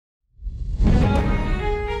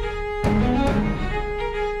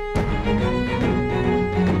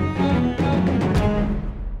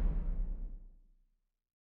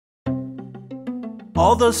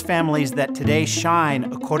All those families that today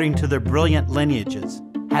shine according to their brilliant lineages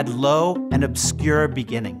had low and obscure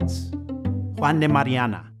beginnings. Juan de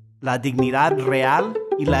Mariana, La dignidad real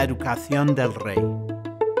y la educación del rey.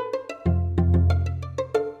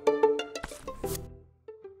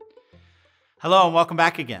 Hello and welcome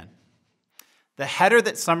back again. The header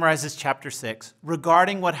that summarizes Chapter 6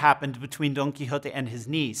 regarding what happened between Don Quixote and his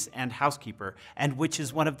niece and housekeeper, and which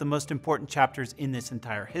is one of the most important chapters in this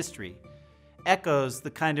entire history, echoes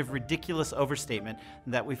the kind of ridiculous overstatement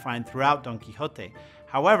that we find throughout Don Quixote.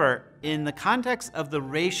 However, in the context of the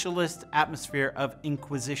racialist atmosphere of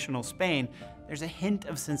Inquisitional Spain, there's a hint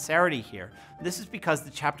of sincerity here. This is because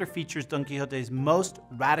the chapter features Don Quixote's most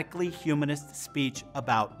radically humanist speech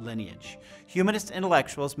about lineage. Humanist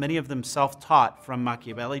intellectuals, many of them self-taught from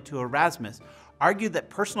Machiavelli to Erasmus, argued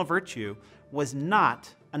that personal virtue was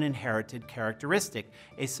not an inherited characteristic,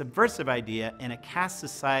 a subversive idea in a caste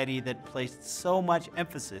society that placed so much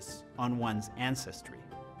emphasis on one's ancestry.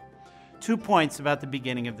 2 points about the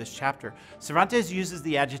beginning of this chapter. Cervantes uses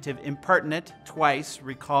the adjective impertinent twice,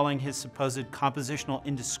 recalling his supposed compositional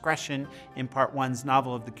indiscretion in Part 1's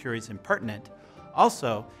novel of the Curious Impertinent.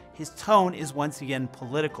 Also, his tone is once again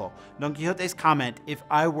political. Don Quixote's comment, "If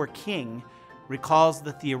I were king," recalls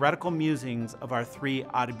the theoretical musings of our three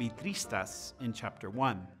arbitristas in Chapter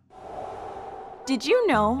 1. Did you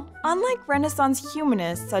know, unlike Renaissance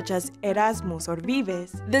humanists such as Erasmus or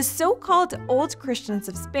Vives, the so-called Old Christians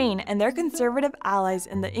of Spain and their conservative allies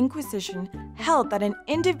in the Inquisition held that an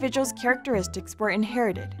individual's characteristics were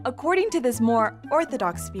inherited. According to this more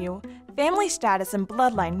orthodox view, family status and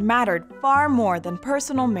bloodline mattered far more than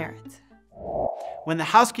personal merit. When the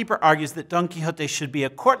housekeeper argues that Don Quixote should be a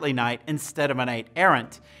courtly knight instead of a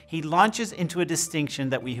knight-errant, he launches into a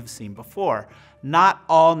distinction that we have seen before. Not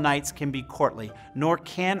all knights can be courtly, nor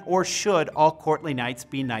can or should all courtly knights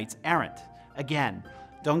be knights-errant. Again,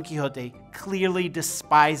 Don Quixote clearly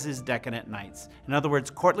despises decadent knights. In other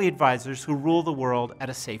words, courtly advisors who rule the world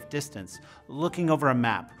at a safe distance, looking over a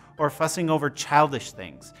map, or fussing over childish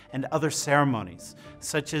things and other ceremonies,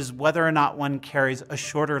 such as whether or not one carries a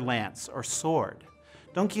shorter lance or sword.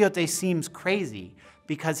 Don Quixote seems crazy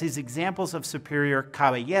because his examples of superior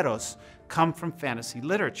caballeros come from fantasy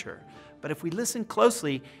literature. But if we listen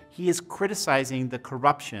closely, he is criticizing the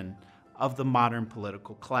corruption of the modern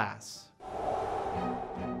political class.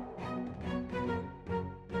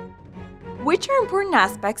 Which are important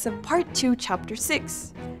aspects of Part 2, Chapter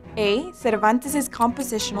 6? A. Cervantes'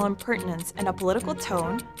 compositional impertinence and a political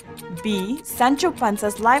tone. B. Sancho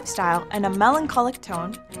Panza's lifestyle and a melancholic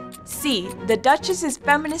tone. C. The Duchess's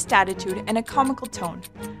feminist attitude and a comical tone.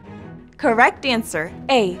 Correct answer,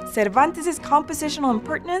 A. Cervantes' compositional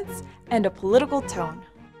impertinence and a political tone.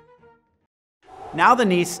 Now the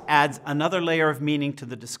niece adds another layer of meaning to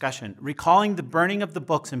the discussion. Recalling the burning of the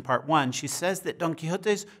books in Part 1, she says that Don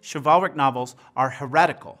Quixote's chivalric novels are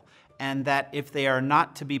heretical, and that if they are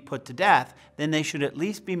not to be put to death, then they should at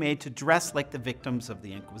least be made to dress like the victims of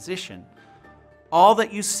the Inquisition. All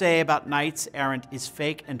that you say about knights errant is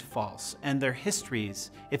fake and false, and their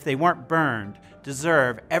histories, if they weren't burned,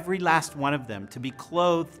 deserve, every last one of them, to be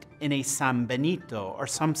clothed in a San Benito or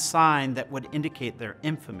some sign that would indicate their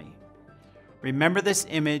infamy. Remember this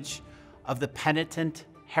image of the penitent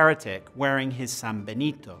heretic wearing his San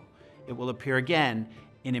Benito. It will appear again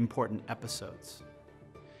in important episodes.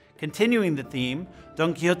 Continuing the theme,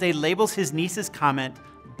 Don Quixote labels his niece's comment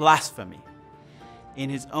blasphemy.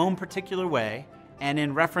 In his own particular way, and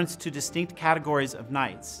in reference to distinct categories of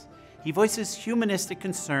knights, he voices humanistic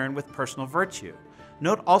concern with personal virtue.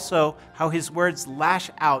 Note also how his words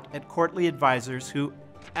lash out at courtly advisors who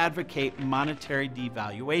advocate monetary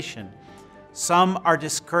devaluation. Some are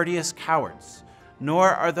discourteous cowards,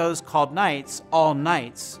 nor are those called knights all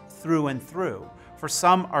knights through and through. For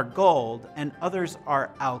some are gold, and others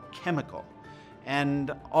are alchemical.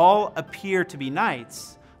 And all appear to be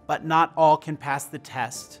knights, but not all can pass the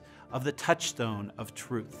test of the touchstone of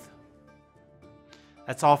truth.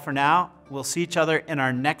 That's all for now. We'll see each other in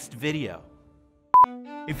our next video.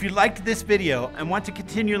 If you liked this video and want to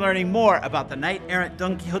continue learning more about the knight-errant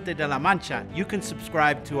Don Quixote de la Mancha, you can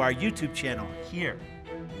subscribe to our YouTube channel here.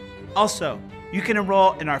 Also, you can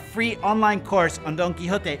enroll in our free online course on Don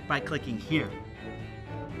Quixote by clicking here.